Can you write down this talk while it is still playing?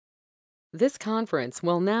This conference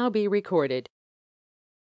will now be recorded.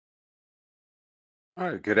 All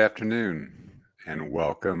right, good afternoon and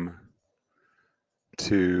welcome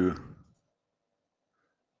to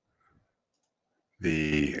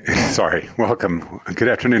good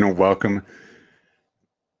afternoon and welcome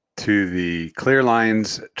to the Clear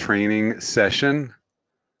Lines training session.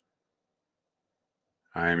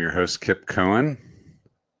 I am your host, Kipp Cohen.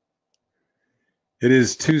 It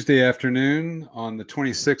is Tuesday afternoon on the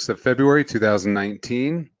 26th of February,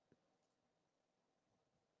 2019.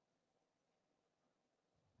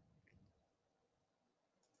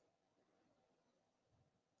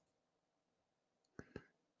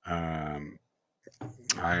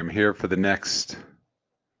 I am here for the next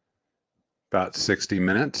about 60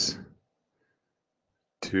 minutes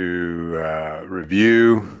to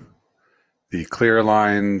review the Clear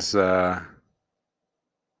Lines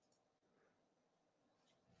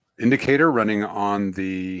indicator running on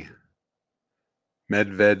the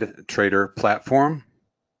Medved Trader Platform.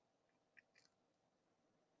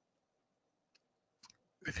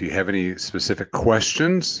 If you have any specific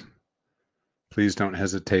questions, please don't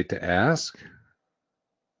hesitate to ask.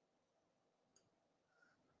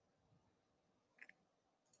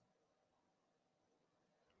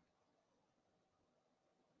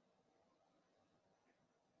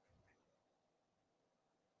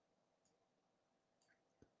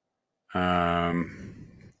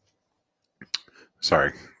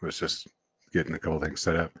 Sorry, was just getting a couple things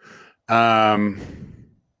set up.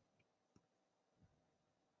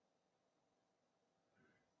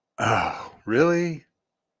 Oh, really?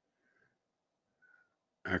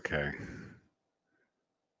 Okay.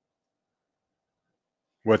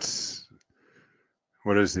 What is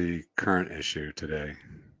the current issue today,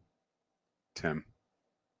 Tim?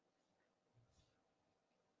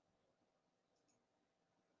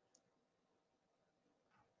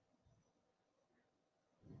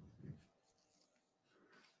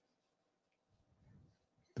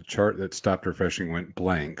 The chart that stopped refreshing went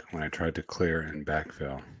blank when I tried to clear and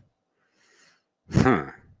backfill. Huh.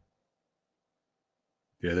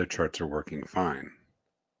 The other charts are working fine.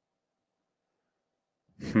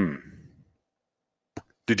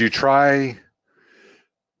 Did you try?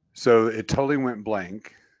 So it totally went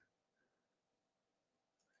blank.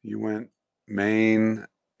 You went main,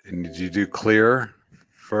 and did you do clear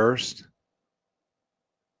first?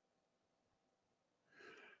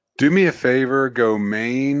 Do me a favor, go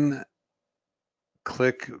main,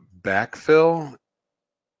 click backfill,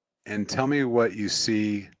 and tell me what you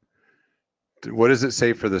see. What does it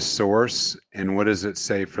say for the source, and what does it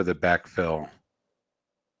say for the backfill?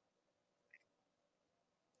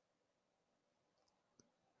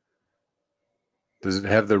 Does it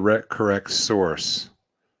have the correct source?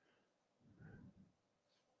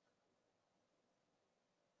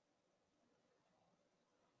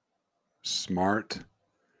 Smart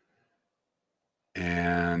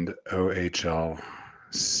and OHLC,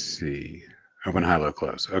 open, high, low,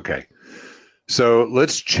 close. Okay, so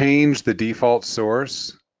let's change the default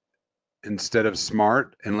source instead of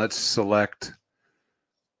smart, and let's select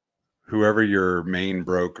whoever your main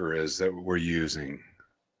broker is that we're using.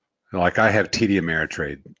 Like I have TD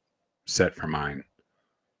Ameritrade set for mine.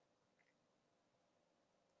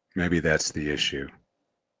 Maybe that's the issue.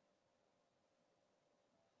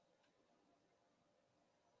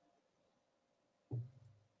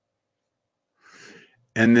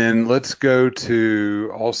 And then let's go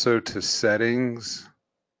to also to settings.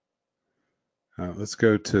 Let's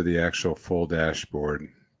go to the actual full dashboard.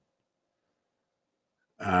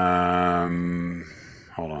 Hold on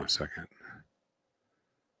a second.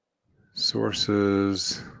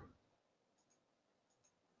 Sources.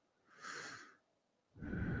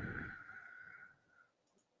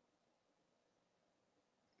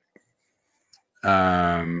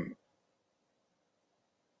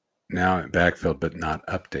 Now it backfilled, but not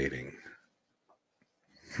updating.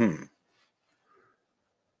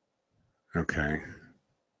 Okay.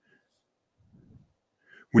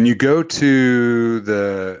 When you go to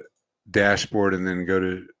the dashboard and then go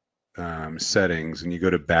to settings and you go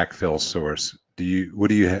to backfill source,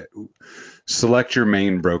 select your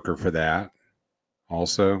main broker for that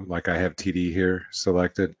also, like I have TD here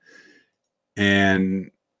selected,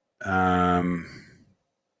 and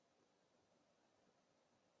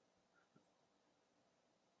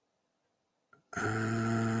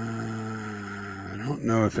I don't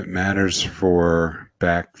know if it matters for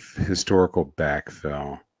historical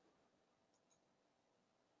backfill.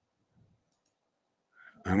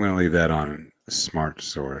 I'm going to leave that on smart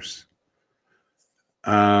source.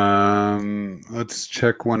 Let's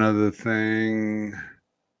check one other thing.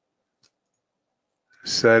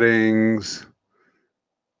 settings,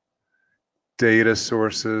 data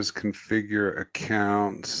sources, configure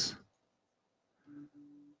accounts.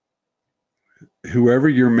 Whoever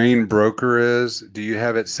your main broker is, do you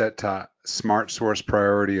have it set to smart source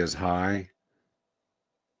priority as high?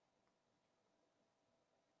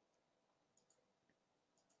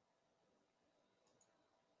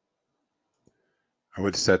 I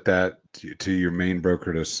would set that to your main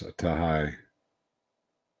broker to high.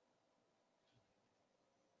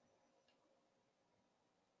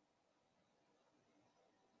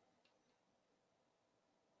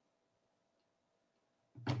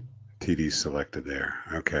 TD selected there.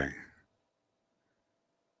 Okay.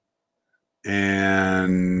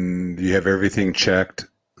 And you have everything checked.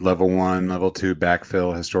 Level 1, level 2,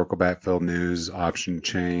 backfill, historical backfill, news, option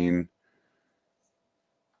chain.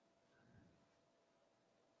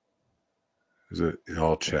 Is it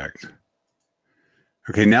all checked?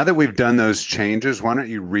 Okay, now that we've done those changes, why don't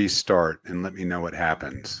you restart and let me know what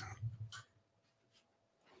happens?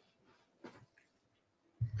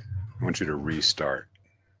 I want you to restart.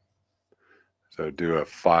 So do a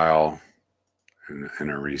file and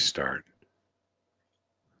a restart.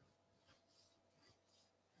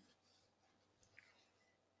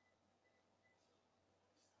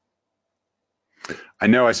 I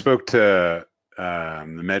know I spoke to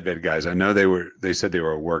the Medved guys. I know they said they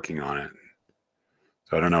were working on it.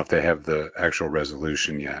 So I don't know if they have the actual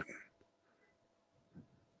resolution yet.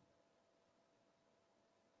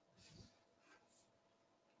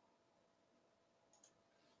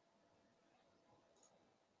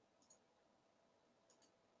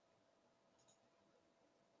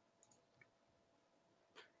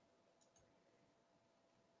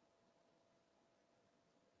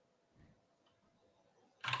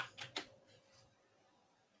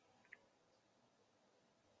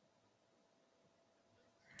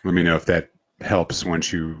 Let me know if that helps once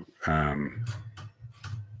that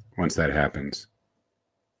happens.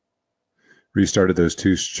 Restarted those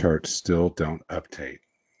two charts, still don't update.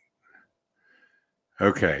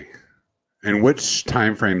 Okay. And which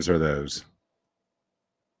time frames are those?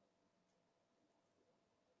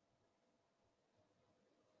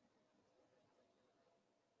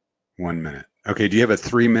 1 minute. Okay, do you have a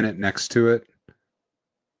 3 minute next to it?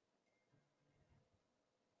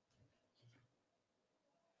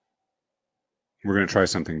 We're going to try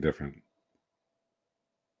something different.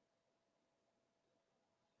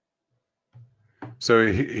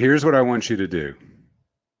 So here's what I want you to do.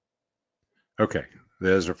 Okay,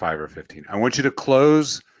 those are 5 or 15. I want you to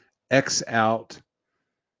close X out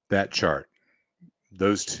that chart.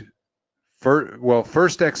 Those two.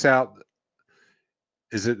 First X out,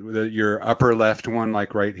 is it your upper left one,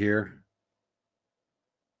 like right here?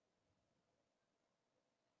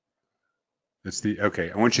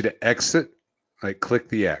 Okay, I want you to exit, like click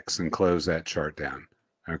the X and close that chart down.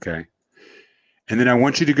 Okay. And then I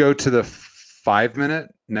want you to go to the 5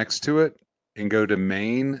 minute next to it and go to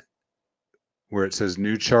main where it says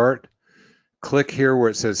new chart. Click here where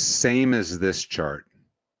it says same as this chart.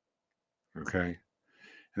 Okay.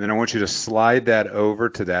 And then I want you to slide that over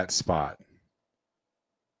to that spot.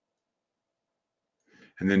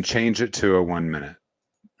 And then change it to a 1 minute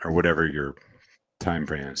or whatever your time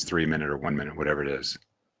frame is, 3 minute or 1 minute, whatever it is.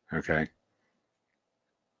 Okay.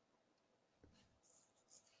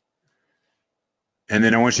 And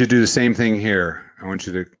then I want you to do the same thing here. I want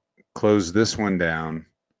you to close this one down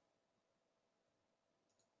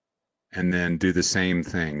and then do the same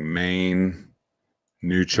thing. Main,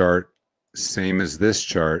 new chart, same as this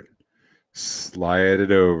chart, slide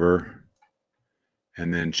it over,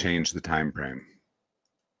 and then change the time frame.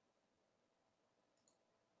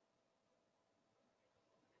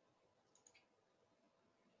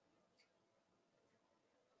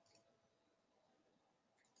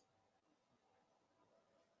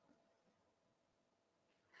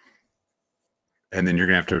 And then you're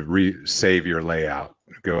going to have to save your layout.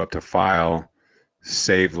 Go up to File,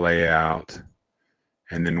 Save Layout,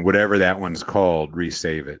 and then whatever that one's called,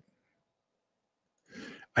 resave it.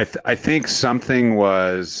 I think something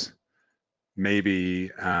was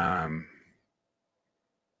maybe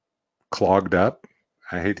clogged up.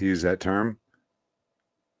 I hate to use that term,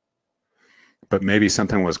 but maybe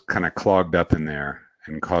something was kind of clogged up in there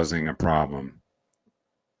and causing a problem.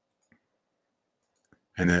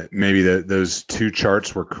 And that maybe those two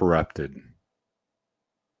charts were corrupted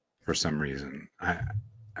for some reason. I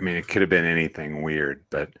mean, it could have been anything weird,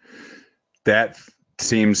 but that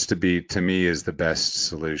seems to be, to me, is the best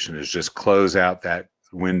solution, is just close out that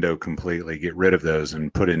window completely, get rid of those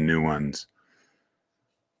and put in new ones.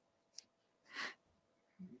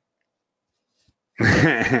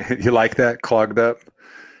 You like that clogged up?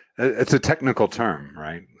 It's a technical term,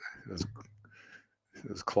 right? It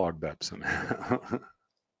was clogged up somehow.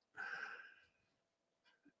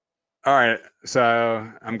 All right,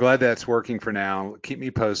 so I'm glad that's working for now. Keep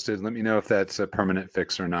me posted. Let me know if that's a permanent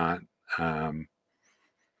fix or not. Um,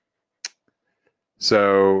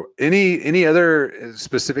 so any other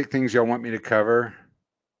specific things y'all want me to cover?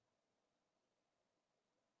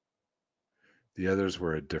 The others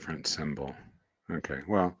were a different symbol. Okay,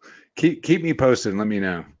 well, keep me posted and let me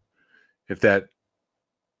know if that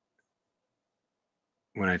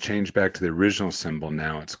when I change back to the original symbol,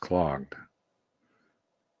 now it's clogged.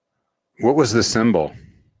 What was the symbol?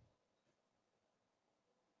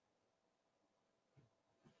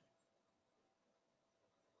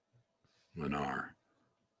 Lennar.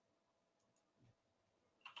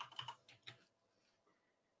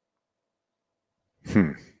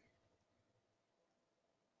 Hmm.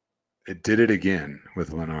 It did it again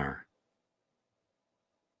with Lennar.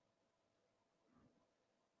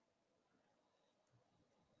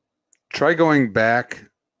 Try going back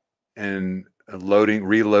and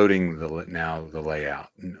reloading the layout.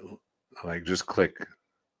 Like just click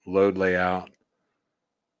load layout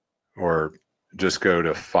or just go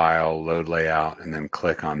to file, load layout, and then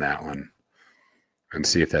click on that one and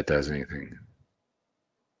see if that does anything.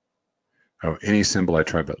 Oh, any symbol I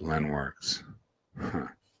try but len works. Huh.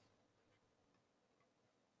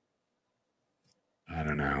 I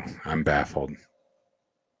don't know. I'm baffled.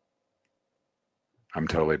 I'm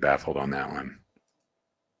totally baffled on that one.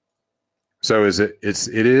 So it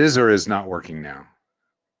is or is not working now?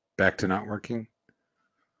 Back to not working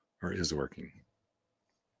or is working?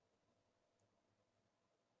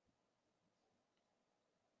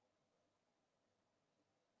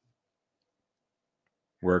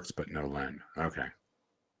 Works but no len. Okay.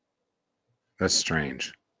 That's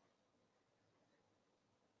strange.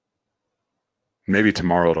 Maybe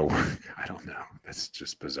tomorrow it'll work. I don't know. That's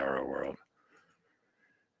just bizarro world.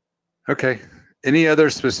 Okay. Any other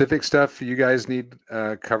specific stuff you guys need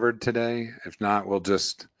covered today? If not,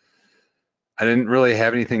 I didn't really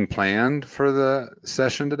have anything planned for the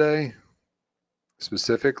session today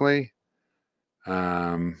specifically.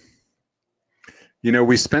 Um,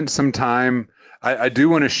 we spent some time. I do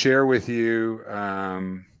want to share with you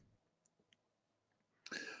a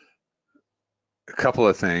couple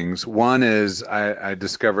of things. One is I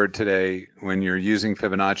discovered today when you're using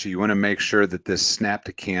Fibonacci, you want to make sure that this snap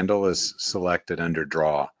to candle is selected under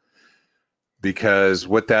draw, because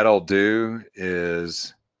what that'll do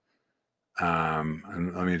is,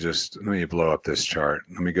 and let me blow up this chart.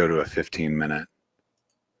 Let me go to a 15-minute.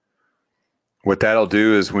 What that'll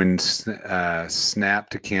do is when snap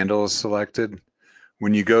to candle is selected,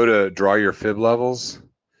 when you go to draw your fib levels,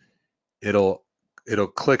 it'll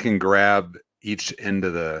click and grab each end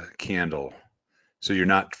of the candle. So you're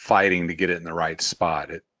not fighting to get it in the right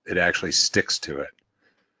spot. It actually sticks to it.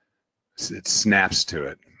 It snaps to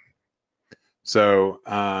it. So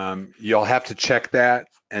you'll have to check that.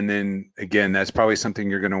 And then again, that's probably something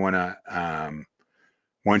you're going to want to,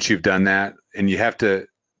 once you've done that, and you have to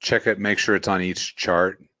check it, make sure it's on each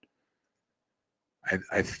chart.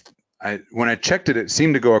 When I checked it, it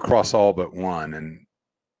seemed to go across all but one,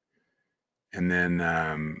 and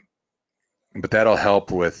then, but that'll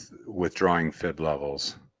help with drawing fib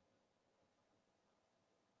levels.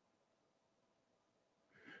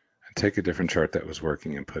 Take a different chart that was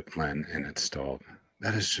working and put len and installed.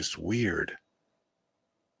 That is just weird.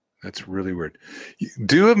 That's really weird.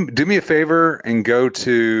 Do me a favor and go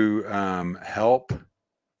to help,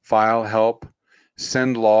 file help,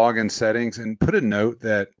 send log and settings, and put a note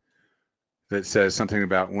that says something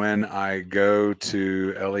about when I go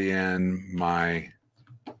to len, my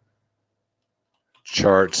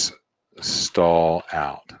charts stall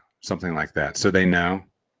out, something like that, so they know,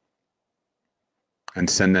 and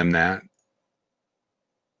send them that.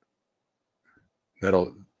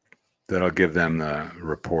 That'll give them the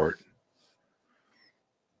report.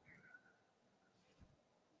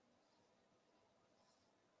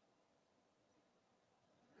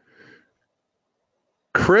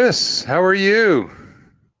 Chris, how are you?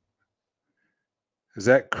 Is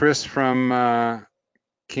that Chris from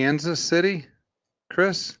Kansas City?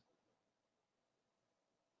 Chris?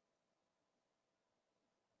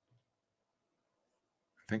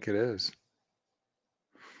 I think it is.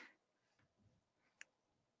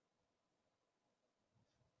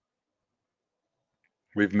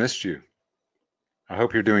 We've missed you. I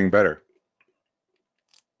hope you're doing better.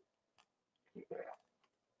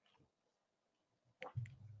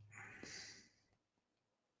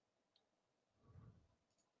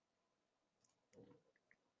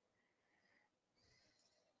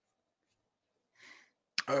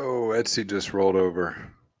 Oh, Etsy just rolled over.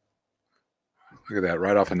 Look at that,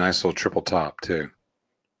 right off a nice little triple top too.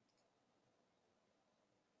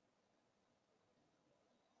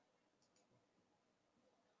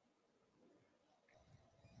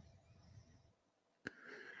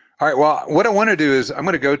 All right, well, what I want to do is I'm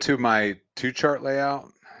going to go to my two chart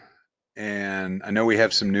layout. And I know we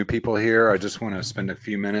have some new people here. I just want to spend a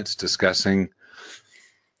few minutes discussing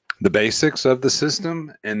the basics of the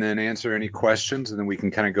system and then answer any questions. And then we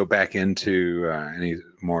can kind of go back into any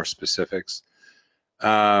more specifics.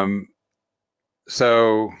 Um,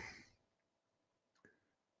 so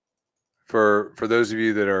for those of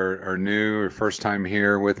you that are new or first time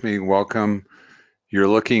here with me, welcome. You're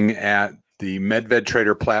looking at the Medved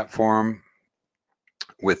Trader Platform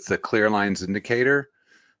with the Clear Lines Indicator.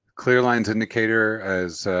 Clear Lines Indicator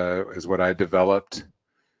is what I developed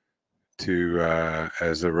to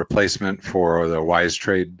as a replacement for the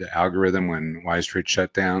WiseTrade algorithm when WiseTrade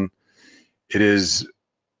shut down. It is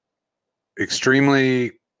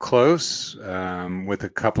extremely close, with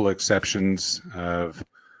a couple exceptions of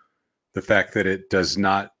the fact that it does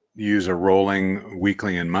not use a rolling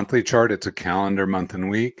weekly and monthly chart. It's a calendar month and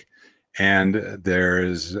week, and there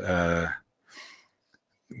is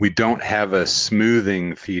we don't have a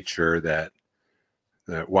smoothing feature that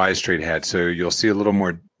WiseTrade had. So you'll see a little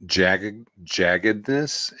more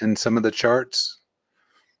jaggedness in some of the charts.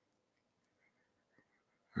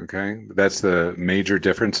 Okay, that's the major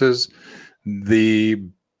differences. The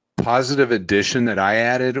positive addition that I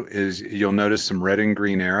added is you'll notice some red and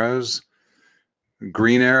green arrows.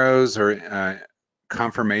 Green arrows are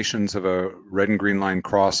confirmations of a red and green line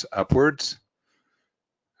cross upwards.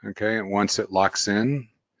 Okay, and once it locks in,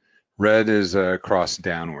 red is a cross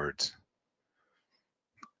downwards.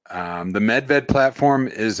 The Medved platform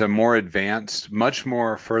is a more advanced, much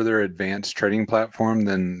more further advanced trading platform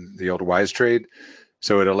than the old WiseTrade.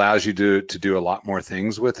 So it allows you to do a lot more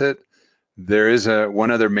things with it. There is one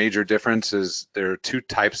other major difference is there are two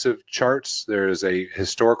types of charts. There is a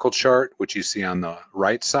historical chart, which you see on the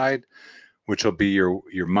right side, which will be your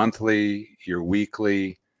monthly, your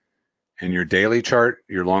weekly, and your daily chart,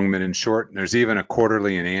 your long, mid, and short. And there's even a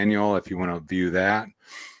quarterly and annual if you want to view that.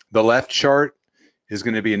 The left chart is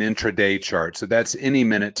going to be an intraday chart. So that's any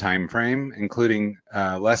minute time frame, including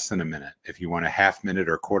less than a minute if you want a half minute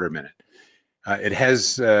or quarter minute. It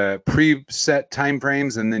has preset time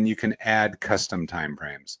frames, and then you can add custom time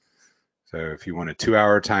frames. So if you want a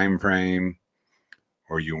 2-hour time frame,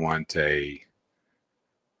 or you want a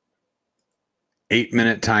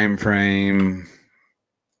 8-minute time frame,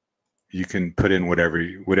 you can put in whatever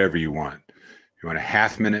you want. If you want a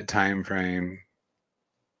half-minute time frame,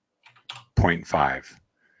 0.5.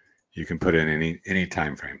 You can put in any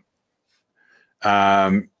time frame.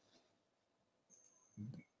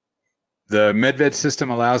 The Medved system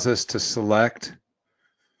allows us to select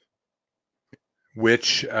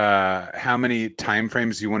how many time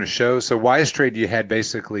frames you want to show. So WiseTrade, you had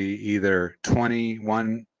basically either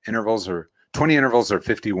 21 intervals or 20 intervals or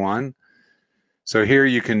 51. So here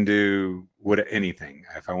you can do anything.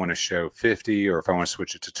 If I want to show 50, or if I want to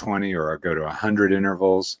switch it to 20, or I'll go to 100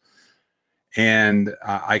 intervals. And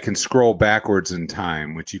I can scroll backwards in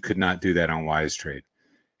time, which you could not do that on WiseTrade.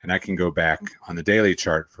 And I can go back on the daily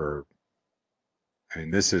chart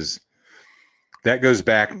that goes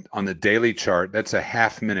back on the daily chart. That's a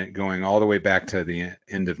half minute going all the way back to the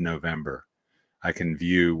end of November. I can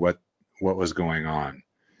view what was going on.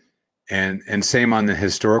 And same on the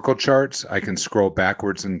historical charts. I can scroll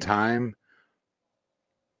backwards in time.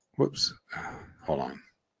 Whoops, hold on.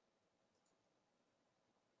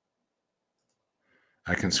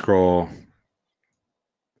 I can scroll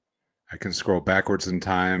backwards in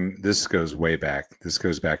time. This goes way back. This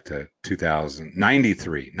goes back to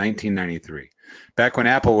 1993. Back when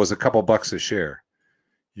Apple was a couple bucks a share.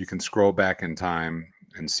 You can scroll back in time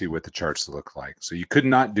and see what the charts look like. So you could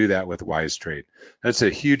not do that with WiseTrade. That's a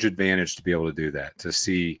huge advantage to be able to do that, to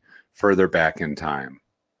see further back in time.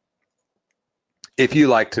 If you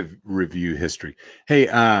like to review history. Hey,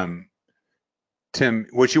 Tim,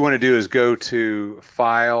 what you want to do is go to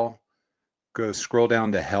File, go scroll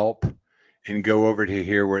down to Help, and go over to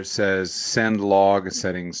here where it says Send Log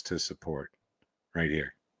Settings to Support, right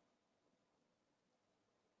here.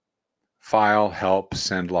 File, Help,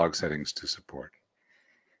 Send Log Settings to Support.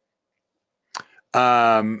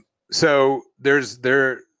 So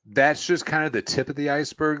that's just kind of the tip of the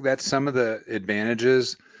iceberg. That's some of the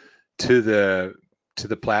advantages to the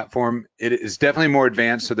platform. It is definitely more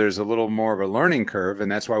advanced, so there's a little more of a learning curve,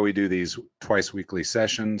 and that's why we do these twice weekly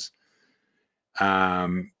sessions.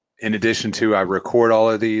 In addition to, I record all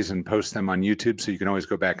of these and post them on YouTube, so you can always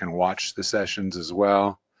go back and watch the sessions as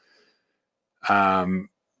well. In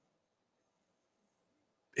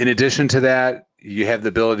addition to that, you have the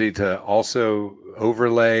ability to also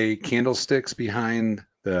overlay candlesticks behind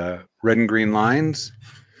the red and green lines.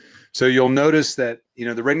 So you'll notice that,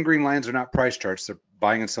 the red and green lines are not price charts. They're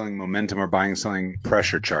buying and selling momentum or buying and selling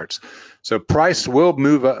pressure charts. So price will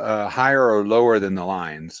move higher or lower than the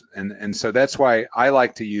lines. And so that's why I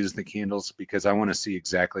like to use the candles, because I want to see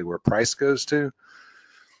exactly where price goes to.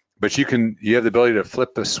 But you have the ability to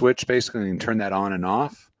flip the switch basically and turn that on and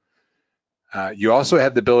off. You also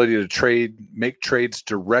have the ability to make trades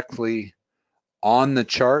directly on the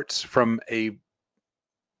charts from a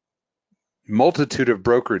multitude of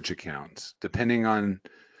brokerage accounts, depending on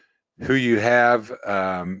who you have.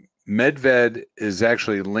 Medved is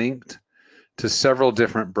actually linked to several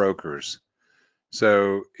different brokers.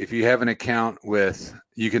 So if you have an account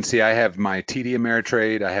you can see I have my TD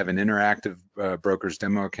Ameritrade, I have an Interactive Brokers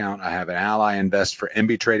demo account, I have an Ally Invest for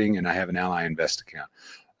MB trading, and I have an Ally Invest account.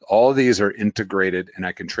 All of these are integrated, and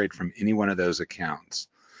I can trade from any one of those accounts.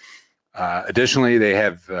 Additionally, they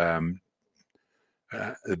have the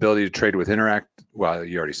ability to trade with well,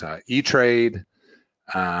 you already saw it, E-Trade,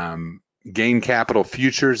 Gain Capital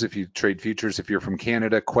Futures if you trade futures. If you're from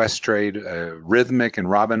Canada, Questrade, Rhythmic, and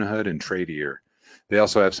Robinhood, and Tradier. They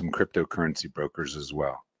also have some cryptocurrency brokers as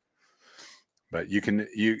well. But you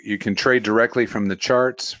can trade directly from the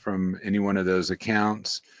charts from any one of those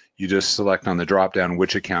accounts. You just select on the drop down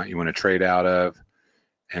which account you want to trade out of,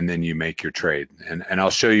 and then you make your trade. And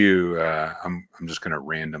I'll show you. I'm just going to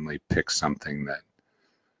randomly pick something that,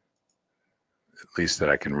 at least that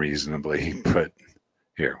I can reasonably put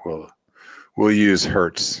here. We'll use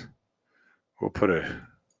Hertz. We'll put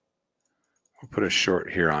a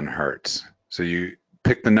short here on Hertz. So you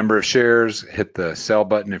pick the number of shares, hit the sell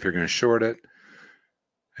button if you're going to short it.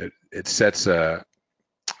 It sets a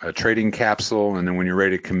trading capsule, and then when you're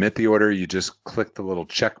ready to commit the order, you just click the little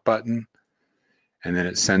check button, and then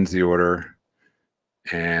it sends the order.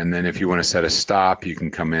 And then if you want to set a stop, you can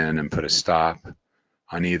come in and put a stop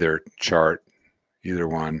on either chart, either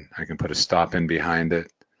one. I can put a stop in behind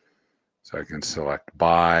it. So I can select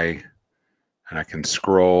buy, and I can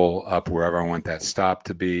scroll up wherever I want that stop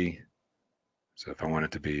to be. So if I want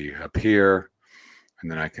it to be up here, and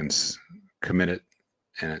then I can commit it,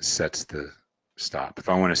 and it sets the stop. If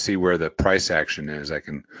I want to see where the price action is, I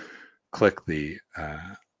can click the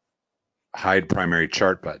hide primary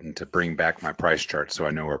chart button to bring back my price chart so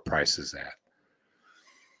I know where price is at.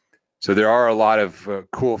 So there are a lot of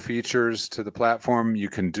cool features to the platform. You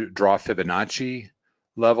can draw Fibonacci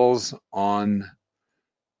levels on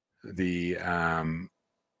the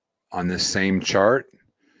on this same chart.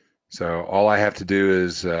 So all I have to do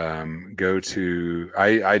is go to,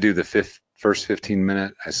 I do the first 15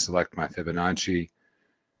 minute, I select my Fibonacci.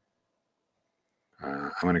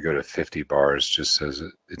 I'm going to go to 50 bars just so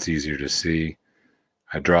it's easier to see.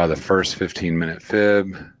 I draw the first 15-minute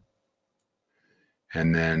fib,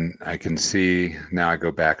 and then I can see, now I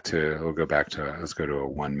go back to, let's go to a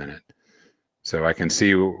 1 minute. So I can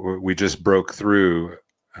see we just broke through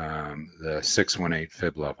the 618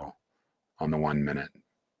 fib level on the 1 minute.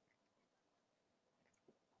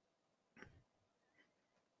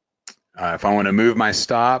 If I want to move my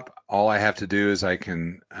stop, all I have to do is I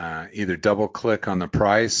can either double click on the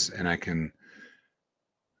price, and I can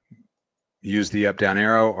use the up down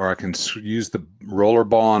arrow, or I can use the roller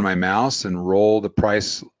ball on my mouse and roll the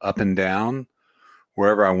price up and down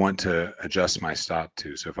wherever I want to adjust my stop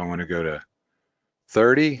to. So if I want to go to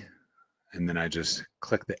 30, and then I just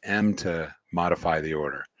click the M to modify the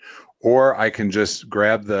order. Or I can just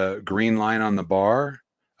grab the green line on the bar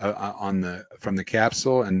from the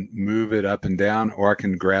capsule and move it up and down, or I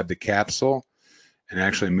can grab the capsule and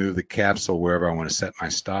actually move the capsule wherever I want to set my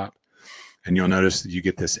stop. And you'll notice that you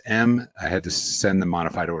get this M. I had to send the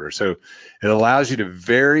modified order. So it allows you to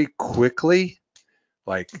very quickly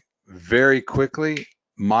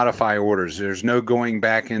modify orders. There's no going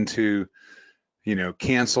back into,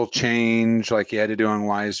 cancel change like you had to do on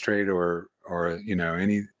WiseTrade or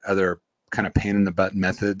any other kind of pain in the butt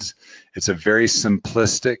methods. It's a very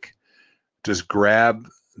simplistic, just grab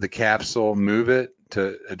the capsule, move it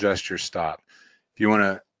to adjust your stop. If you want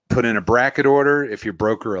to put in a bracket order, if your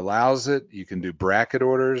broker allows it, you can do bracket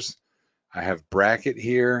orders. I have bracket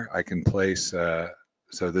here. I can place, so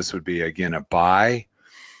this would be, again, a buy.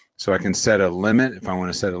 So I can set a limit if I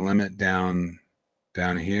want to set a limit down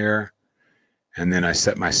here. And then I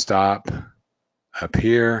set my stop up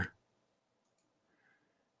here.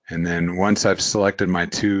 And then once I've selected my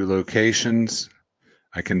two locations,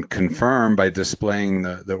 I can confirm by displaying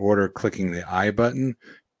the order, clicking the I button,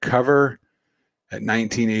 cover at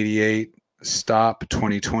 1988, stop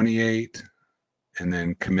 2028, and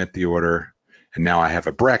then commit the order. And now I have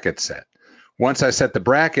a bracket set. Once I set the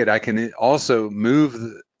bracket, I can also move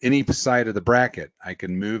any side of the bracket. I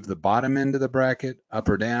can move the bottom end of the bracket up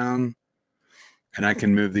or down, and I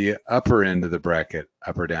can move the upper end of the bracket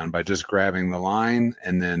up or down by just grabbing the line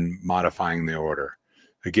and then modifying the order.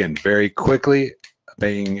 Again, very quickly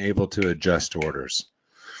being able to adjust orders.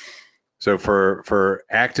 So for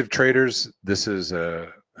active traders, this is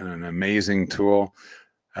an amazing tool.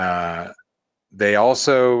 They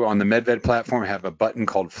also, on the Medved platform, have a button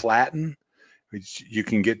called Flatten, which you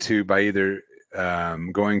can get to by either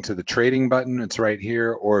going to the trading button, it's right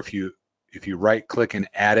here, or if you right click and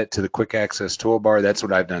add it to the quick access toolbar, that's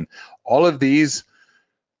what I've done. All of these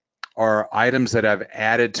are items that I've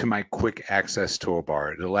added to my quick access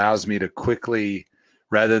toolbar. It allows me to quickly,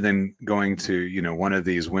 rather than going to one of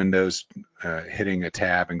these windows, hitting a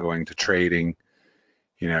tab and going to trading,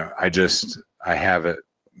 I have it.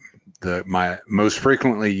 My most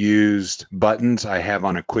frequently used buttons I have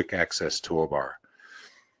on a quick access toolbar.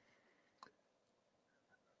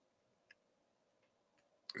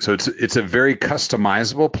 So it's a very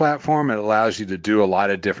customizable platform. It allows you to do a lot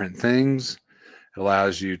of different things. It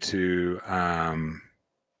allows you to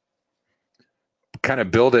kind of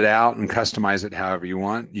build it out and customize it however you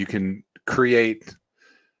want. You can create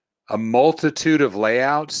a multitude of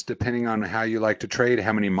layouts depending on how you like to trade,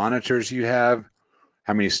 how many monitors you have,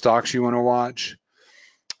 how many stocks you want to watch.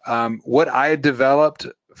 What I had developed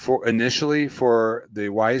initially for the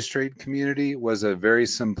Wise Trade community was a very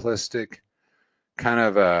simplistic kind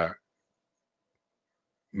of a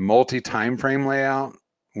multi-time frame layout,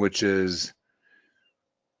 which is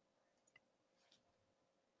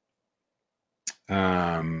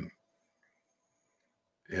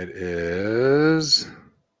it is,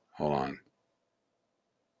 hold on.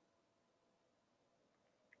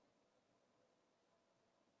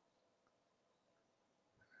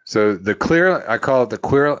 So the clear, I call it the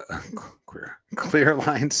clear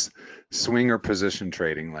lines swinger position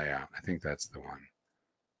trading layout. I think that's the one.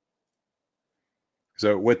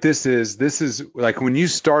 So what this is like when you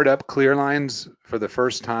start up clear lines for the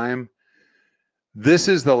first time, this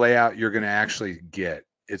is the layout you're going to actually get.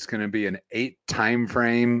 It's going to be an 8 time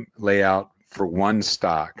frame layout for one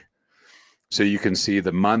stock. So you can see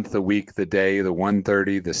the month, the week, the day, the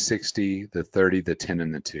 130, the 60, the 30, the 10,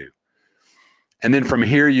 and the 2. And then from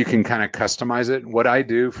here, you can kind of customize it. What I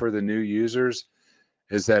do for the new users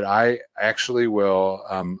is that I actually will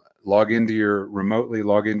remotely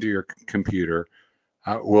log into your computer.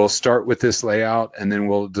 We'll start with this layout, and then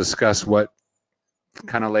we'll discuss what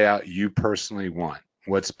kind of layout you personally want,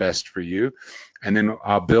 what's best for you. And then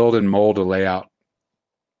I'll build and mold a layout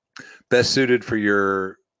best suited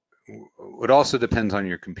for it also depends on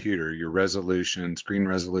your computer, your resolution, screen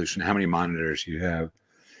resolution, how many monitors you have.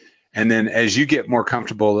 And then as you get more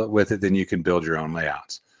comfortable with it, then you can build your own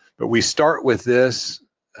layouts. But we start with this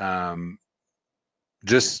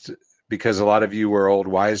just because a lot of you are old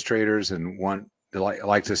Wise traders and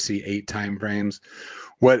like to see 8 time frames.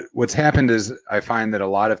 What's happened is I find that a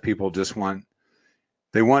lot of people just want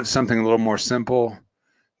something a little more simple.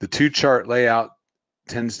 The 2 chart layout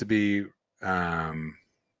tends to be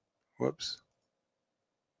whoops.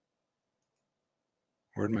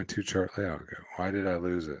 Where'd my 2 chart layout go? Why did I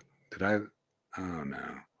lose it? Oh no.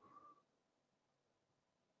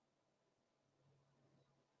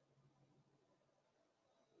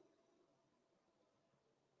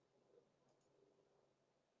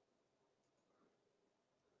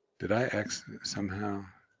 Did I somehow?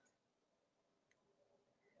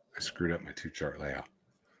 I screwed up my 2 chart layout.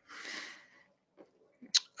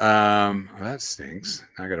 Well, that stinks.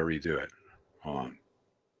 I got to redo it. Hold on.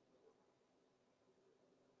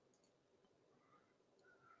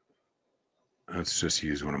 Let's just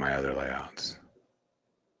use one of my other layouts.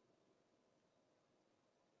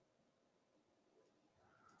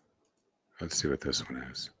 Let's see what this one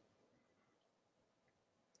is.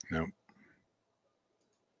 Nope.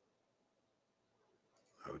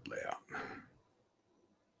 Load layout.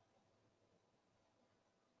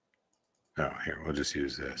 Oh, here, we'll just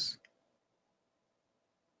use this.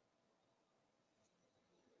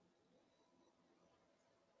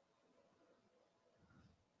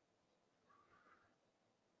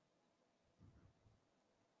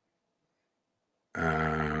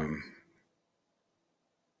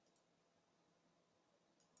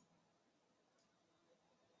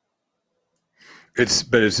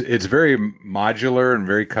 It's very modular and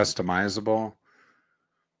very customizable.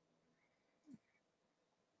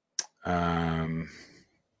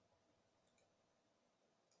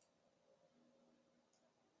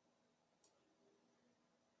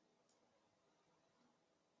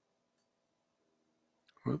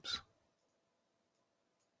 Whoops.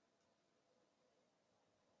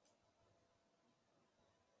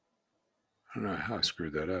 I don't know how I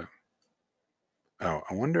screwed that up. Oh,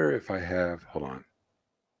 I wonder if I have, hold on,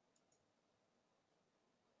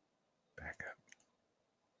 back up.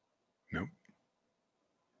 Nope.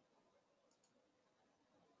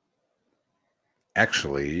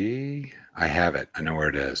 Actually, I have it. I know where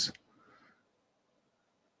it is.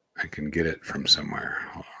 I can get it from somewhere.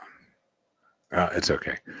 Hold on. It's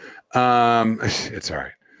okay. It's all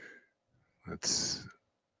right. Let's,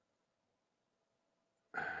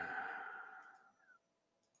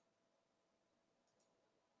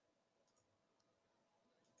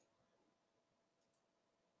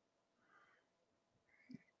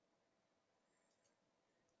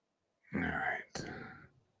 all right.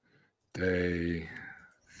 Day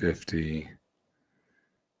 50.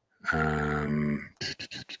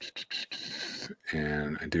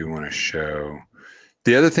 And I do want to show.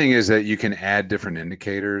 The other thing is that you can add different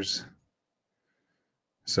indicators.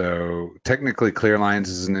 So technically, clear lines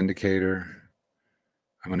is an indicator.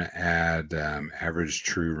 I'm going to add average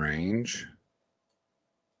true range.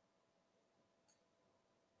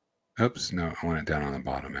 Oops, no, I want it down on the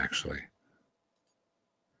bottom actually.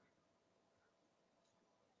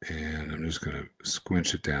 And I'm just going to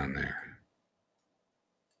squinch it down there.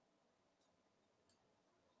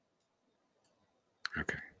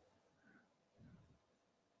 Okay.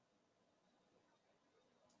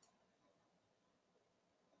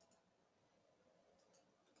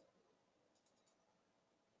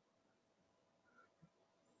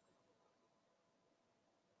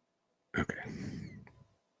 Okay.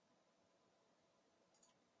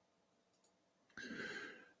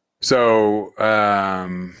 So,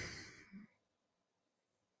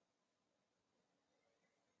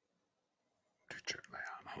 two-chart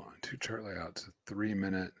layout. Hold on. Two-chart layout's a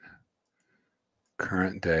 3-minute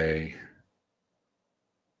current day.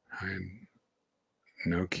 High,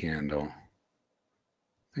 no candle.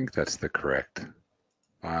 I think that's the correct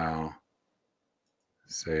file.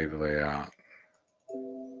 Save layout.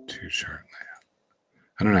 Two-chart layout.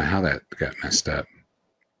 I don't know how that got messed up.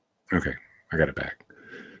 Okay, I got it back.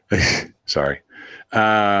 Sorry.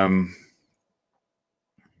 But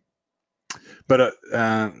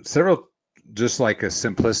several, just like a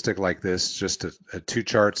simplistic like this, just two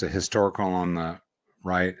charts, a historical on the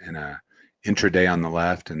right and a intraday on the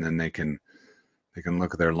left, and then they can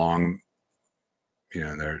look at their long,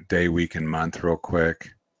 their day, week, and month real quick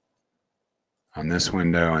on this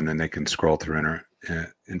window, and then they can scroll through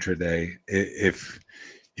intraday. If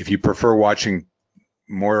you prefer watching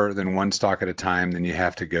more than one stock at a time, then you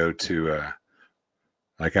have to go to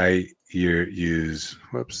like I use.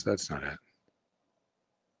 Whoops, that's not it.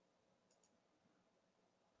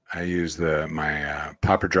 I use my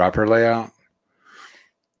popper dropper layout.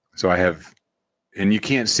 So I have, and you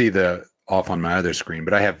can't see the off on my other screen,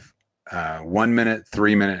 but I have 1 minute,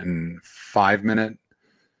 3 minute, and 5 minute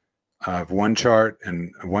of one chart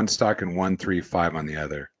and one stock and 1, 3, 5 on the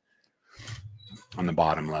other on the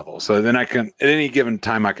bottom level. So then I can, at any given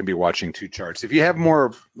time, I can be watching two charts. If you have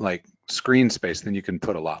more like screen space, then you can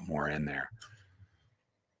put a lot more in there.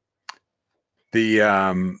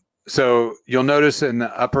 So you'll notice in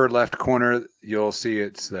the upper left corner, you'll see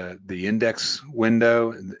it's the index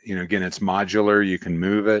window. Again, it's modular. You can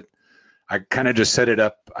move it. I kind of just set it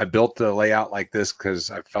up. I built the layout like this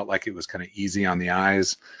because I felt like it was kind of easy on the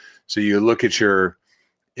eyes. So you look at your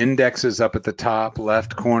indexes up at the top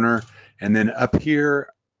left corner, and then up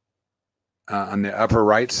here on the upper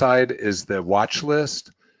right side is the watch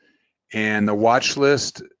list. And the watch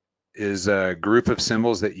list is a group of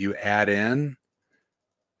symbols that you add in.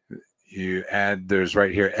 There's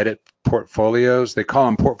right here, edit portfolios. They call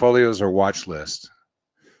them portfolios or watch lists.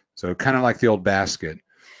 So kind of like the old basket.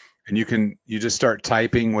 And you just start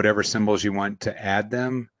typing whatever symbols you want to add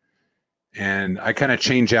them. And I kind of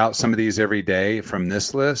change out some of these every day from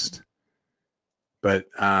this list. But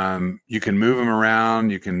you can move them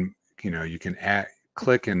around. You can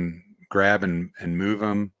click and grab and move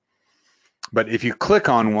them. But if you click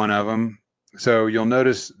on one of them, so you'll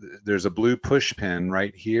notice there's a blue push pin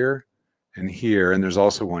right here and here, and there's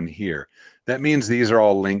also one here. That means these are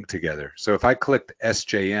all linked together. So if I clicked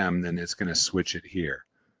SJM, then it's going to switch it here,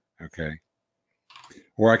 okay?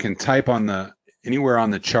 Or I can type anywhere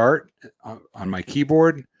on the chart on my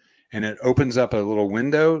keyboard, and it opens up a little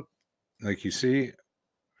window, like you see,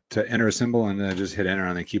 to enter a symbol, and then I just hit enter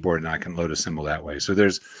on the keyboard, and I can load a symbol that way. So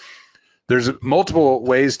there's multiple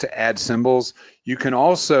ways to add symbols. You can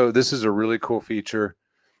also, this is a really cool feature,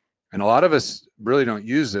 and a lot of us really don't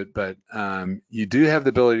use it, but you do have the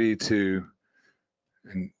ability to,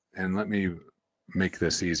 and let me make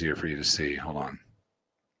this easier for you to see. Hold on.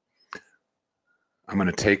 I'm going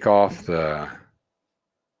to take off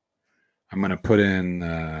I'm going to put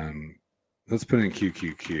in, let's put in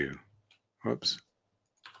QQQ. Whoops,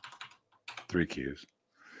 3Qs.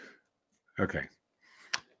 Okay.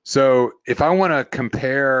 So if I want to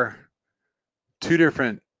compare two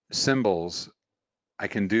different symbols, I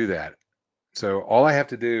can do that. So all I have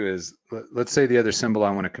to do is, let's say the other symbol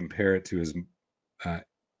I want to compare it to is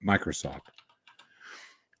Microsoft.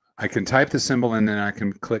 I can type the symbol and then I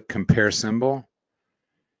can click compare symbol.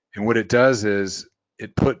 And what it does is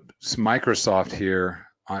it puts Microsoft here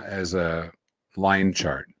as a line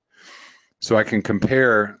chart. So I can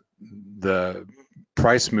compare the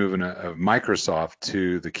price movement of Microsoft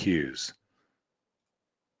to the Qs.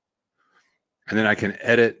 And then I can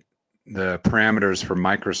edit the parameters for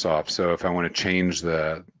Microsoft. So if I want to change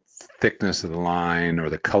the thickness of the line or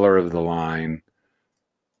the color of the line,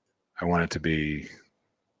 I want it to be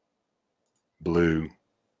blue.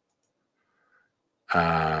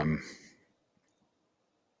 I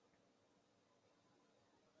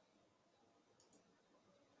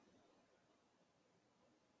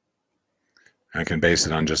can base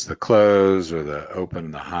it on just the close or the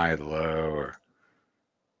open, the high, the low,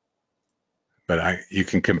 but you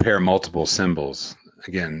can compare multiple symbols.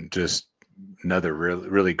 Again, just another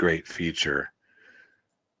really great feature.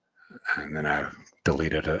 And then I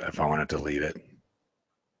delete it if I want to delete it.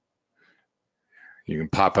 You can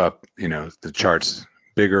pop up, the charts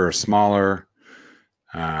bigger or smaller.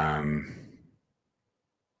 Again,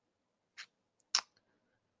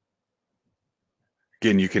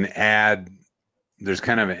 you can add, there's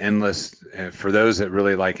kind of an endless, for those that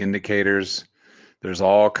really like indicators, there's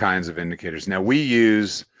all kinds of indicators. Now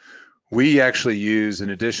we actually use,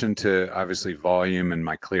 in addition to obviously volume and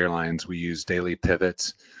my clear lines, we use daily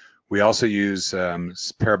pivots. We also use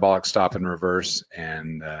parabolic stop and reverse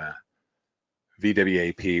and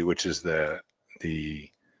VWAP, which is the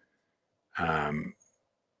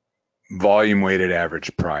volume weighted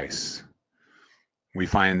average price. We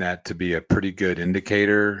find that to be a pretty good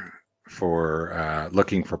indicator for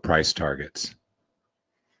looking for price targets.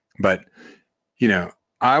 But, I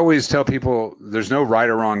always tell people there's no right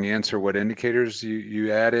or wrong answer what indicators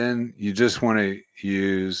you add in. You just want to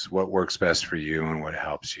use what works best for you and what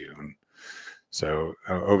helps you. And so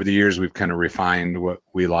over the years, we've kind of refined what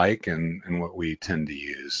we like and what we tend to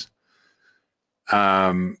use.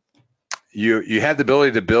 You have the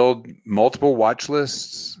ability to build multiple watch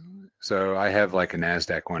lists. So I have like a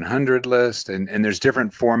NASDAQ 100 list, and there's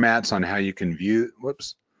different formats on how you can view,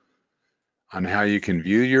 on how you can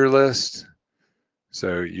view your list.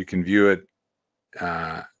 So you can view it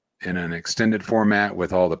in an extended format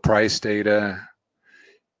with all the price data,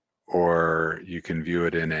 or you can view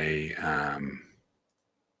it in a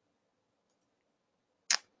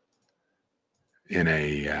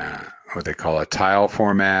what they call a tile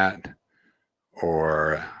format,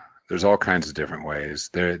 or there's all kinds of different ways.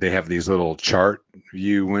 They have these little chart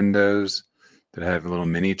view windows that have little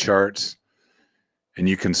mini charts, and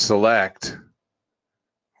you can select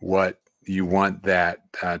what you want that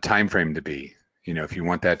time frame to be. If you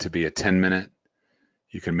want that to be a 10-minute,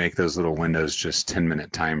 you can make those little windows just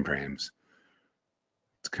 10-minute time frames.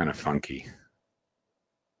 It's kind of funky.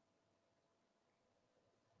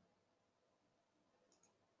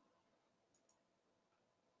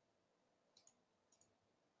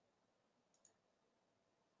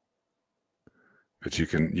 But you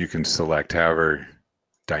can select however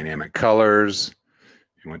dynamic colors.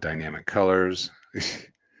 If you want dynamic colors.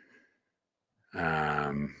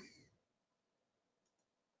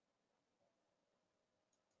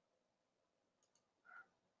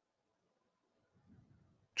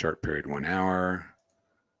 Chart period 1 hour.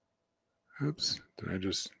 Oops, did I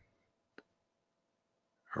just,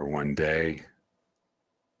 or 1 day.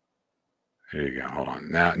 There you go, hold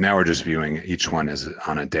on. Now we're just viewing each one as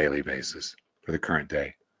on a daily basis for the current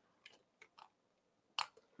day.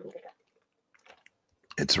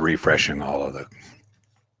 It's refreshing all of the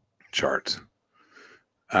charts.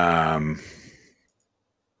 And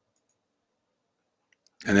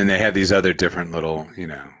then they have these other different little,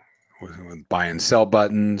 with buy and sell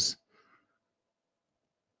buttons.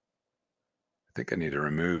 I think I need to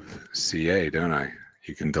remove CA, don't I?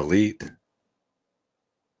 You can delete,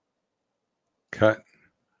 cut.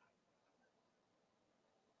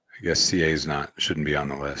 I guess CA's shouldn't be on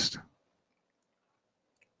the list.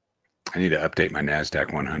 I need to update my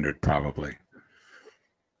NASDAQ 100 probably.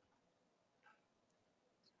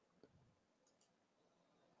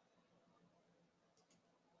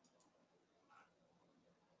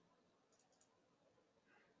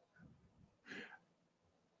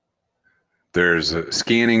 There's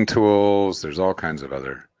scanning tools. There's all kinds of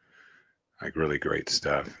other like really great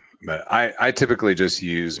stuff. But I typically just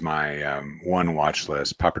use my one watch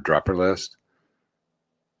list, popper dropper list.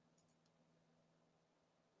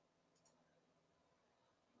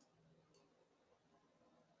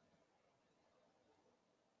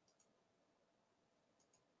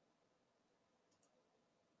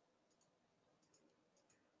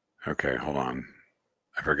 Okay, hold on.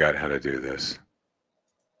 I forgot how to do this.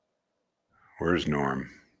 Where's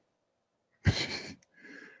Norm?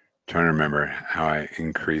 Trying to remember how I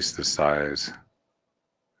increase the size.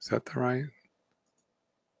 Is that the right?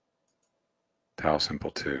 Tile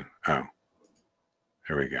simple 2. Oh,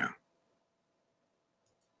 here we go.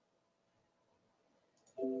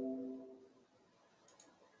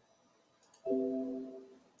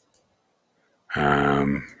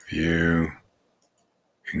 View,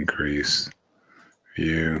 increase,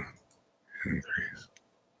 view, increase.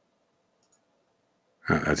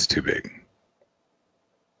 Oh, that's too big.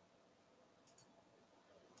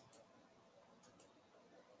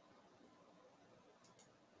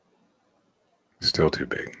 Still too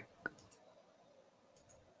big.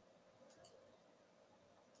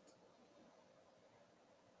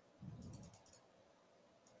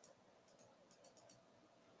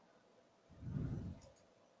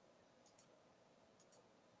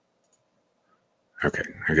 Okay,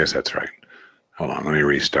 I guess that's right. Hold on, let me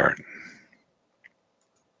restart.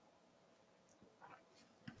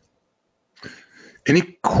 Any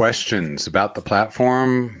questions about the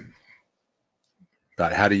platform,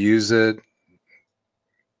 about how to use it?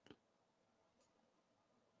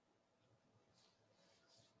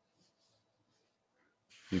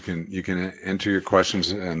 You can enter your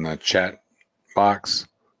questions in the chat box.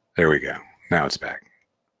 There we go. Now it's back.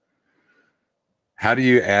 How do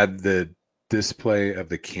you add the display of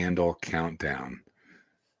the candle countdown?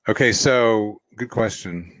 Okay, so good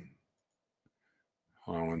question.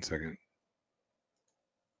 Hold on one second.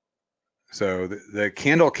 So the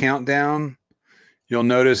candle countdown, you'll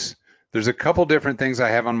notice there's a couple different things I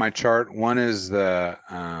have on my chart. One is the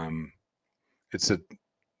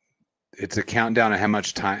it's a countdown of how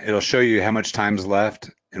much time. It'll show you how much time's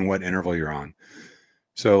left and what interval you're on.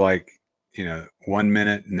 So like 1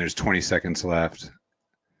 minute and there's 20 seconds left,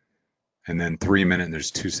 and then 3 minutes and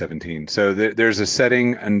there's 2:17. So there's a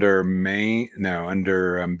setting under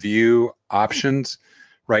view options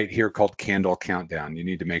right here called candle countdown. You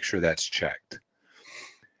need to make sure that's checked.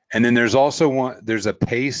 And then there's also there's a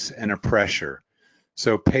pace and a pressure.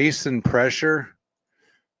 So pace and pressure,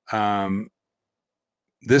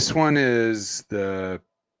 this one is the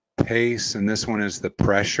pace and this one is the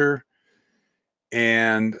pressure.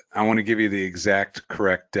 And I want to give you the exact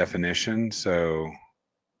correct definition. So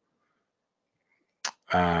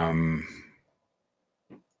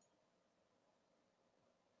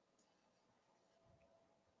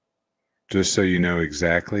just so you know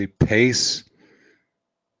exactly, pace.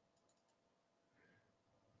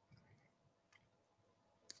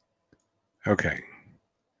 Okay.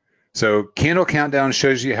 So candle countdown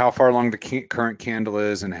shows you how far along the current candle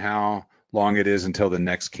is and how long it is until the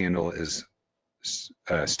next candle is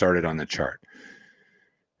started on the chart.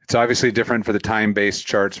 It's obviously different for the time-based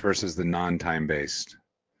charts versus the non-time-based.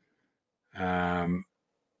 Where's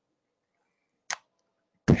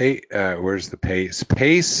the pace?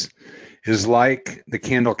 Pace is like the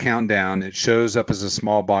candle countdown. It shows up as a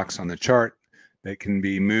small box on the chart that can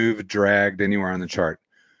be moved, dragged anywhere on the chart.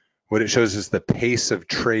 What it shows is the pace of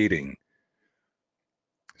trading.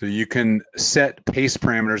 So you can set pace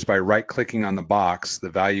parameters by right-clicking on the box. The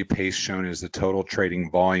value pace shown is the total trading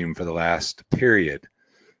volume for the last period.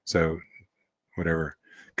 So whatever,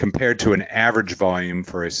 compared to an average volume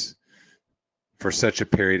for such a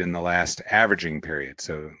period in the last averaging period.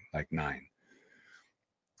 So like 9.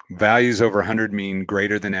 Values over 100 mean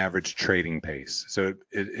greater than average trading pace. So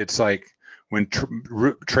it's like when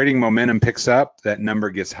trading momentum picks up, that number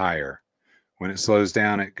gets higher. When it slows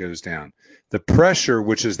down, it goes down. The pressure,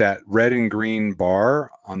 which is that red and green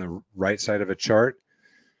bar on the right side of a chart,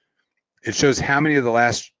 it shows how many of the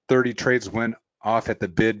last 30 trades went off at the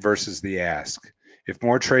bid versus the ask. If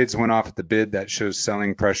more trades went off at the bid, that shows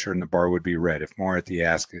selling pressure and the bar would be red. If more at the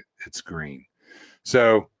ask, it's green.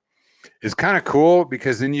 So it's kind of cool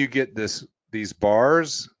because then you get these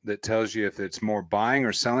bars that tells you if it's more buying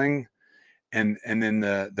or selling, and then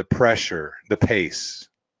the pressure, the pace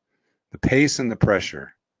and the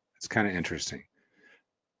pressure. It's kind of interesting.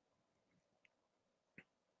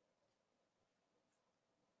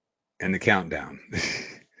 And the countdown.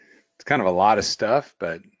 It's kind of a lot of stuff,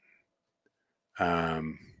 but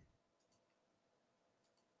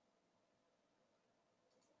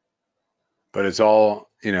but it's all,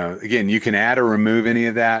 again, you can add or remove any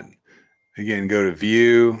of that. Again, go to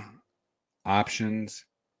view, options,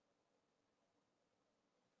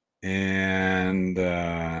 and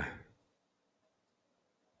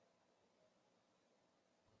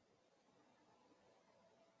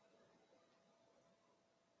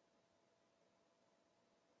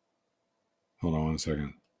hold on one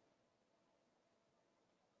second.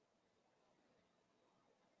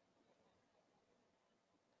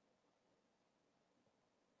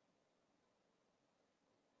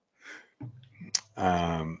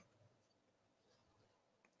 Um,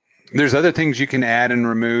 there's other things you can add and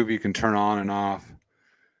remove. You can turn on and off.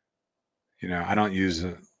 I don't use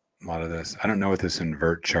a lot of this. I don't know what this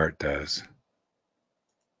invert chart does.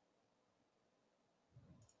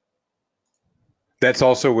 That's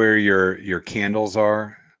also where your candles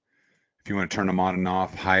are. If you want to turn them on and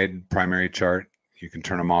off, hide primary chart, you can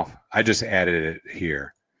turn them off. I just added it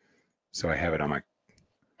here, so I have it on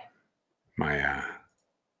my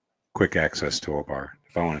quick access toolbar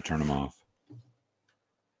if I want to turn them off.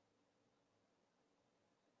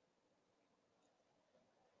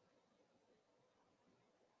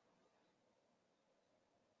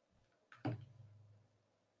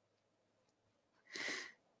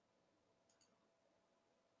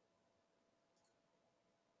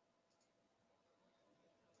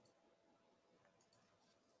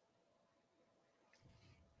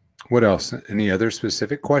 What else? Any other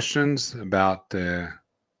specific questions about the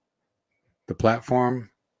platform?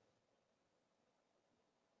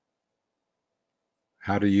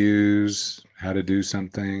 How to use, how to do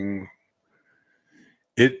something?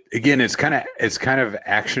 It again, it's kind of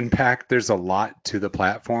action packed. There's a lot to the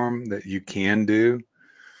platform that you can do.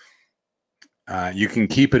 You can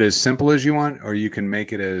keep it as simple as you want, or you can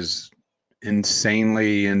make it as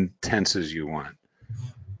insanely intense as you want.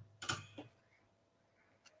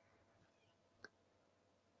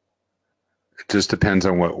 It just depends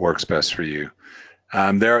on what works best for you.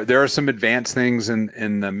 There are some advanced things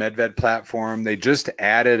in the Medved platform. They just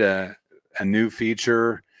added a new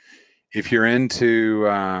feature. If you're into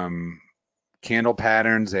candle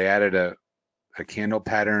patterns, they added a candle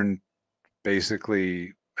pattern.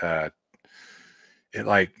 Basically, it's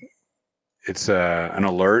an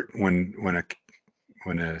alert when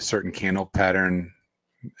a certain candle pattern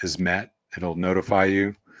is met. It'll notify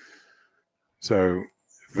you. So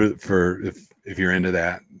for if you're into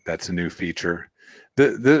that, that's a new feature.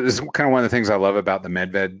 This is kind of one of the things I love about the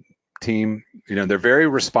Medved team. They're very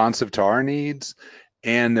responsive to our needs,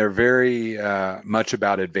 and they're very much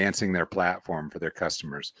about advancing their platform for their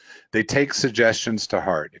customers. They take suggestions to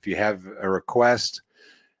heart. If you have a request,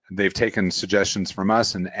 they've taken suggestions from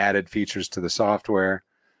us and added features to the software.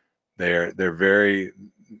 They're very,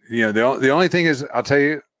 the only thing is, I'll tell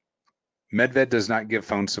you, Medved does not give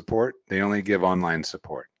phone support. They only give online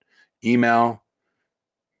support. Email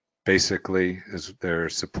basically is their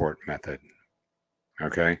support method.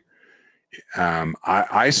 Okay.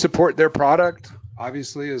 I support their product,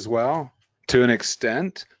 obviously, as well, to an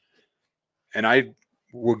extent. And I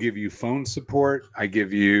will give you phone support. I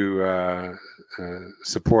give you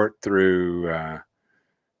support through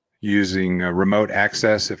using remote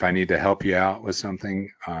access if I need to help you out with something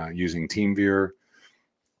using TeamViewer.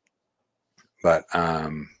 But, I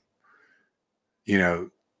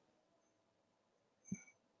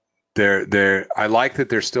like that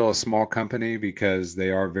they're still a small company because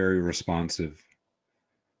they are very responsive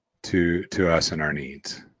to us and our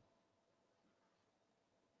needs.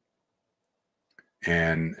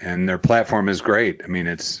 And their platform is great. I mean,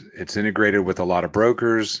 it's integrated with a lot of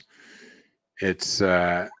brokers. It's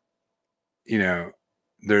there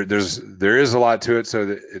is a lot to it, so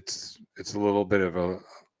that it's a little bit of a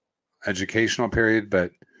educational period, but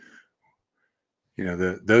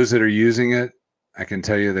those that are using it, I can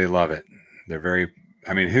tell you they love it. They're very,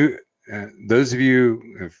 I mean, those of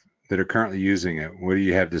you that are currently using it, what do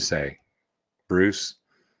you have to say? Bruce,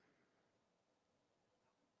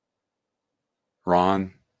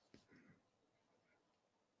 Ron,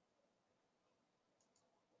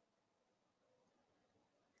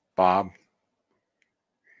 Bob,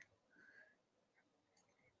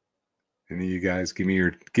 any of you guys, give me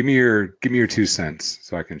your 2 cents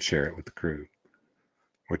so I can share it with the crew.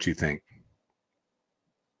 What you think?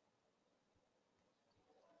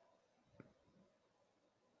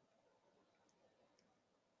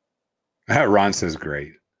 Ron says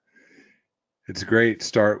great. It's great.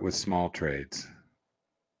 Start with small trades.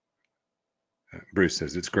 Bruce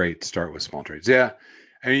says it's great. Start with small trades. Yeah,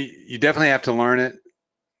 I mean, you definitely have to learn it.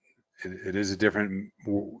 It is a different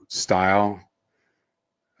style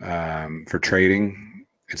for trading.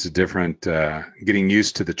 it's a different, getting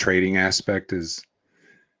used to the trading aspect is,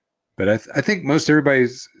 but I think most everybody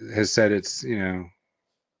has said it's,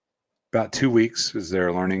 about 2 weeks is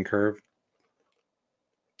their learning curve.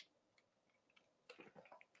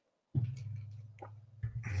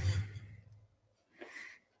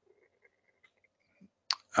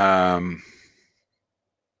 Um,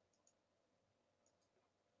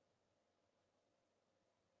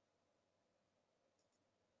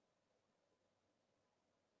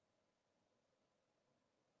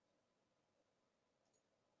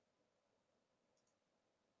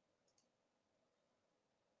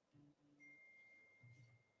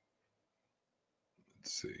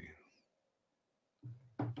 let's see.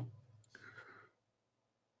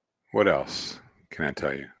 What else can I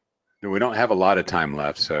tell you? We don't have a lot of time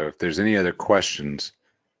left, so if there's any other questions.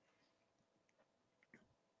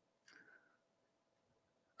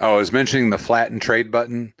 Oh, I was mentioning the flatten trade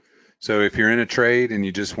button. So if you're in a trade and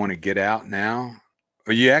you just want to get out now,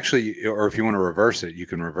 or if you want to reverse it, you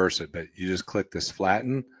can reverse it, but you just click this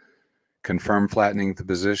flatten, confirm flattening the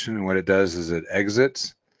position, and what it does is it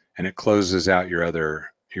exits and it closes out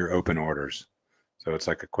your open orders. So it's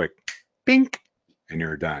like a quick pink and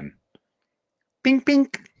you're done. Pink,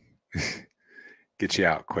 pink. Get you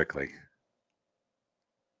out quickly.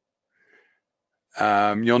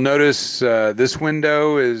 You'll notice this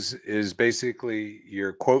window is basically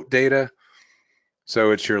your quote data.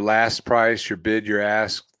 So it's your last price, your bid, your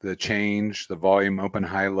ask, the change, the volume, open,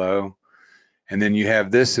 high, low. And then you have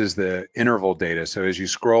this as the interval data. So as you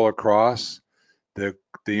scroll across, the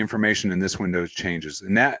information in this window changes.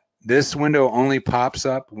 And this window only pops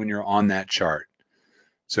up when you're on that chart.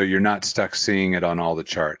 So you're not stuck seeing it on all the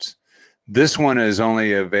charts. This one is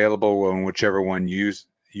only available on whichever one you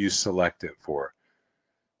select it for.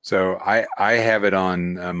 So I have it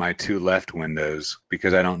on my two left windows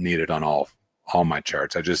because I don't need it on all my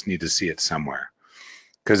charts. I just need to see it somewhere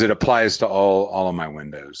because it applies to all of my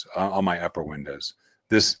windows, all my upper windows.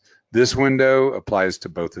 This window applies to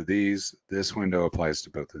both of these. This window applies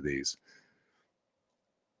to both of these.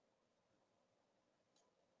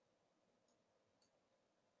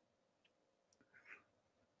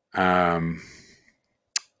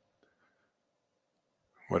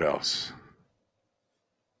 What else?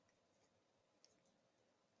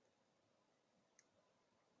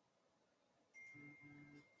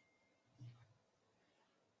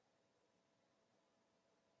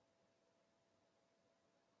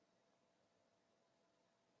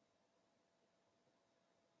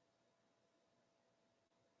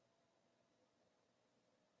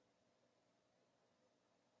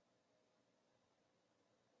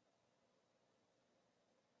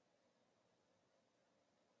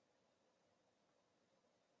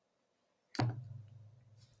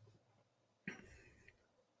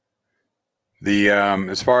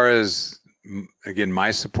 As far as again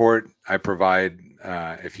my support, I provide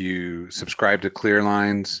if you subscribe to Clear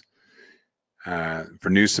Lines. For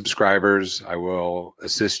new subscribers, I will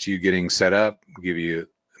assist you getting set up, give you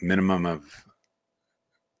a minimum of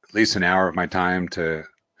at least an hour of my time to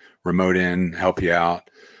remote in, help you out.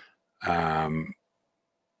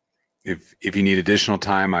 If you need additional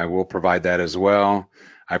time, I will provide that as well.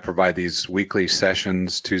 I provide these weekly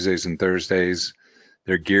sessions, Tuesdays and Thursdays.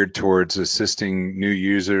 They're geared towards assisting new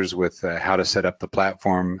users with how to set up the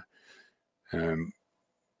platform. And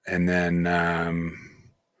then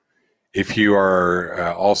if you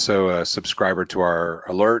are also a subscriber to our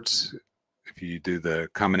alerts, if you do the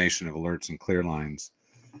combination of alerts and clear lines,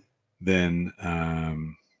 then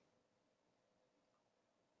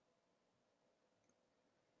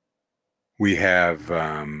we have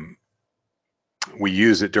we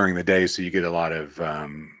use it during the day, so you get a lot of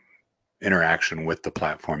interaction with the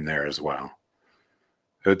platform there as well.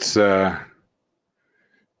 It's again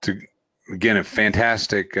a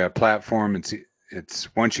fantastic platform.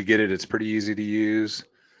 It's once you get it, it's pretty easy to use.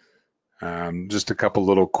 Just a couple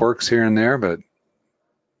little quirks here and there, but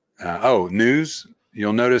news.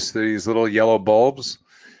 You'll notice these little yellow bulbs.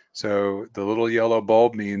 So the little yellow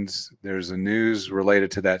bulb means there's a news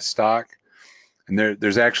related to that stock, and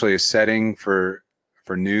there's actually a setting for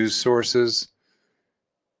news sources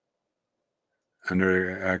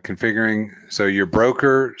under configuring. So your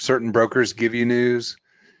broker, certain brokers give you news,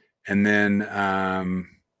 and then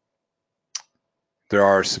there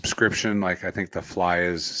are subscription, like I think the Fly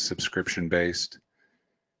is subscription based,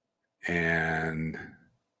 and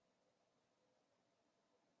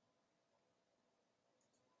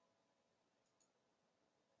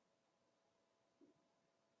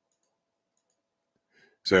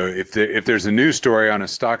so if there's a news story on a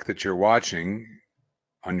stock that you're watching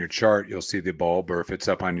on your chart, you'll see the bulb, or if it's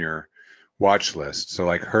up on your watch list. So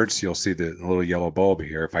like Hertz, you'll see the little yellow bulb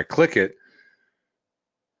here. If I click it,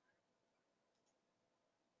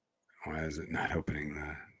 why is it not opening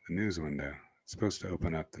the news window? It's supposed to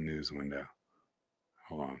open up the news window.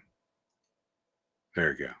 Hold on.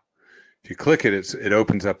 There you go. If you click it, it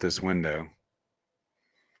opens up this window.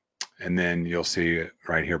 And then you'll see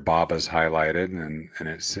right here, BABA's highlighted, and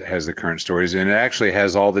it has the current stories. And it actually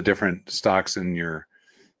has all the different stocks in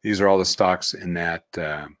these are all the stocks in that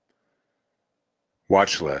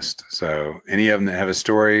watch list. So any of them that have a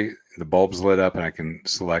story, the bulb's lit up and I can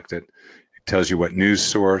select it. It tells you what news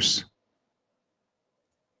source.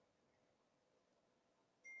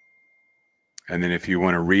 And then if you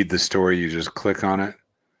want to read the story, you just click on it,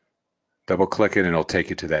 double click it, and it'll take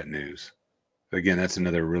you to that news. Again, that's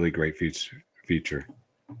another really great feature.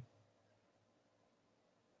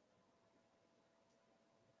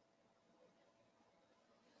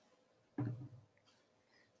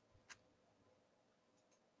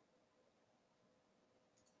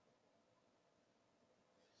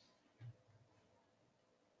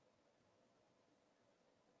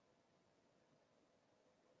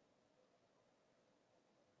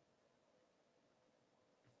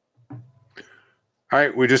 All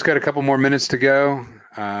right, we just got a couple more minutes to go,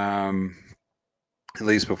 at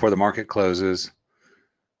least before the market closes.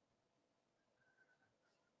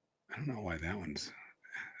 I don't know why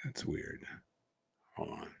that's weird.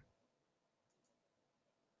 Hold on.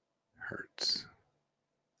 Hertz.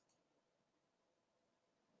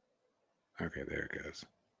 Okay, there it goes.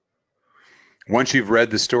 Once you've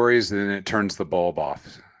read the stories, then it turns the bulb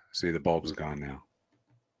off. See, the bulb's gone now.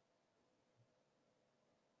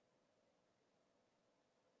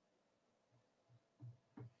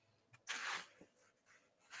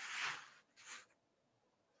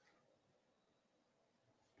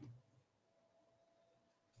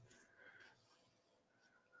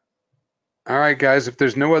 All right, guys, if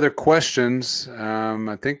there's no other questions,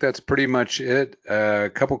 I think that's pretty much it.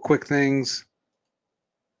 A couple quick things.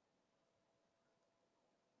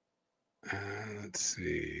 Let's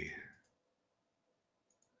see.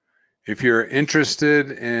 If you're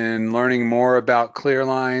interested in learning more about clear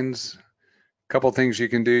lines, a couple things you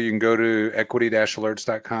can do. You can go to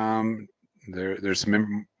equity-alerts.com. There's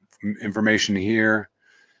some information here.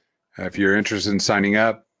 If you're interested in signing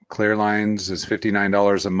up, Clearlines is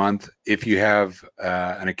 $59 a month if you have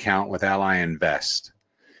an account with Ally Invest.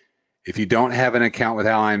 If you don't have an account with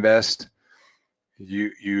Ally Invest,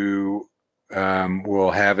 you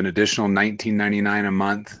will have an additional $19.99 a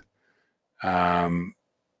month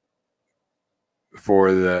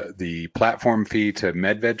for the platform fee to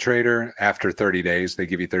Medved Trader after 30 days. They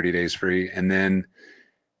give you 30 days free, and then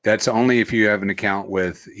that's only if you have an account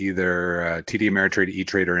with either TD Ameritrade,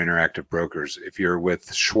 E-Trade, or Interactive Brokers. If you're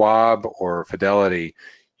with Schwab or Fidelity,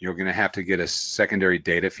 you're going to have to get a secondary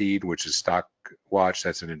data feed, which is Stock Watch.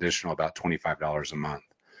 That's an additional about $25 a month.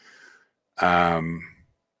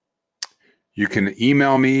 You can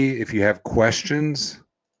email me if you have questions,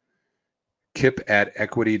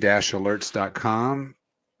 kip@equity-alerts.com.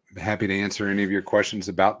 I'm happy to answer any of your questions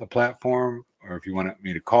about the platform, or if you want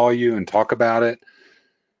me to call you and talk about it,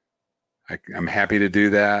 I'm happy to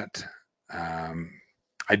do that.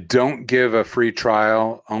 I don't give a free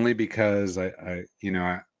trial only because I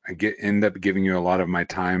end up giving you a lot of my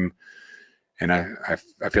time, and I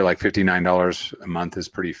feel like $59 a month is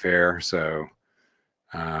pretty fair. So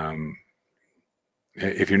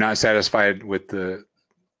if you're not satisfied with the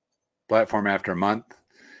platform after a month,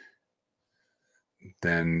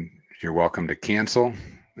 then you're welcome to cancel.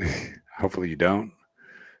 Hopefully you don't,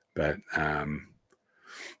 but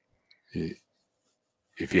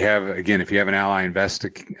if you have an Ally Invest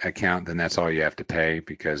account, then that's all you have to pay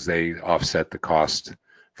because they offset the cost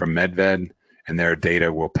from Medved and their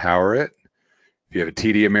data will power it. If you have a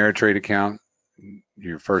TD Ameritrade account,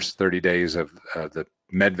 your first 30 days of the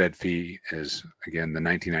Medved fee is, again, the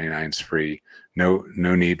 $19.99 is free. No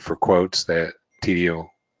need for quotes. That TD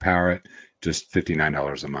will power it, just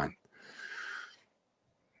 $59 a month.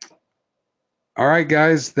 All right,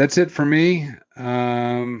 guys, that's it for me.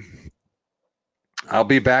 I'll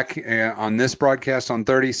be back on this broadcast on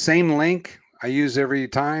 30. Same link I use every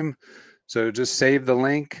time. So just save the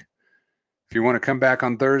link. If you want to come back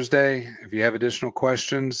on Thursday, if you have additional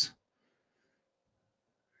questions,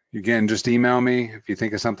 again, just email me if you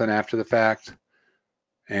think of something after the fact.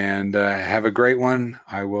 And have a great one.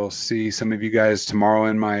 I will see some of you guys tomorrow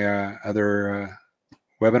in my other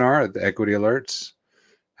webinar at the Equity Alerts.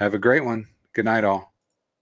 Have a great one. Good night, all.